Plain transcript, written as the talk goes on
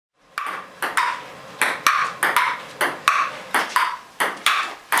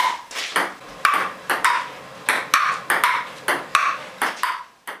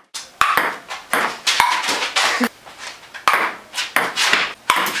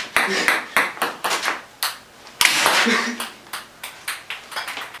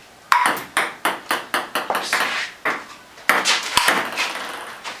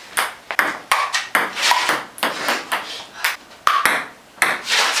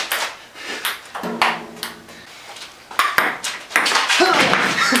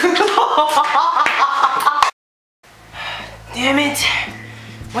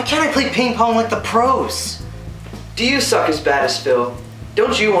Why can't I play ping pong like the pros? Do you suck as bad as Phil?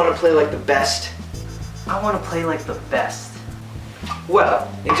 Don't you want to play like the best? I want to play like the best. Well,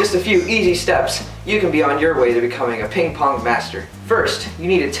 in just a few easy steps, you can be on your way to becoming a ping pong master. First, you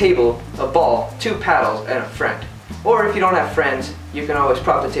need a table, a ball, 2 paddles, and a friend. Or if you don't have friends, you can always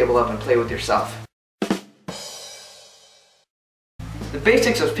prop the table up and play with yourself. The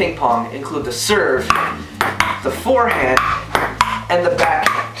basics of ping pong include the serve, the forehand, and the backhand.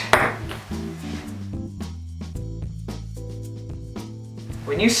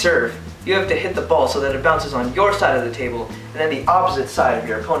 When you serve, you have to hit the ball so that it bounces on your side of the table and then the opposite side of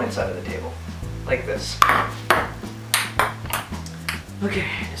your opponent's side of the table. Like this. Okay,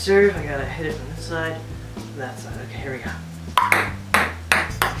 serve, I gotta hit it from this side, from that side. Okay, here we go.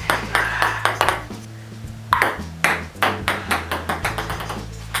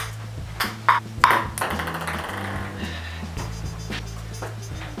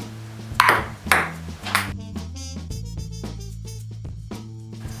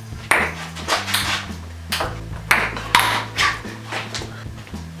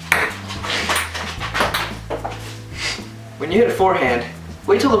 When you hit a forehand,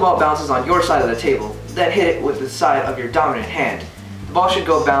 wait till the ball bounces on your side of the table, then hit it with the side of your dominant hand. The ball should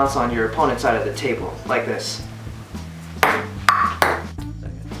go bounce on your opponent's side of the table, like this.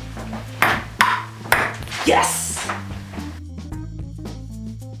 Yes!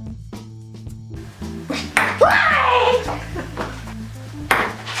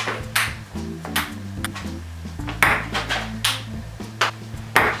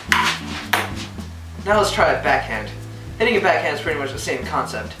 Now let's try a backhand. Hitting a backhand is pretty much the same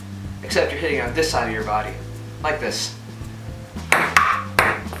concept, except you're hitting on this side of your body, like this.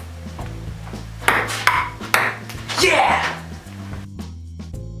 Yeah!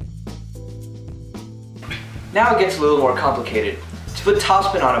 Now it gets a little more complicated. To put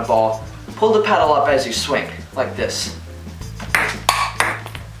topspin on a ball, pull the paddle up as you swing, like this.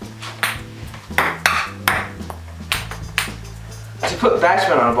 To put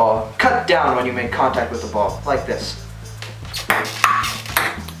backspin on a ball, cut down when you make contact with the ball, like this.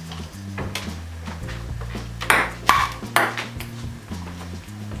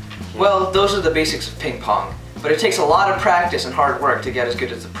 Well, those are the basics of ping pong, but it takes a lot of practice and hard work to get as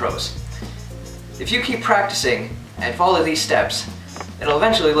good as the pros. If you keep practicing and follow these steps, it'll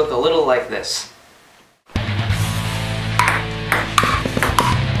eventually look a little like this.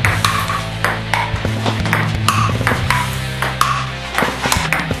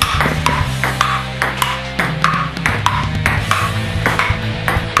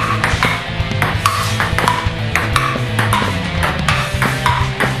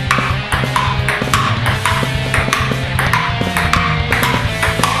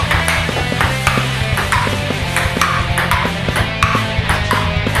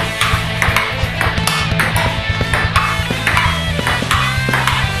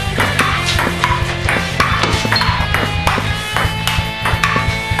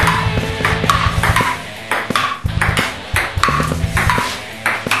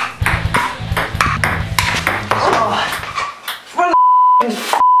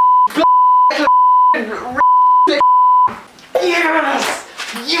 Yes!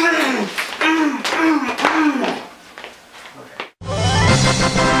 Yes!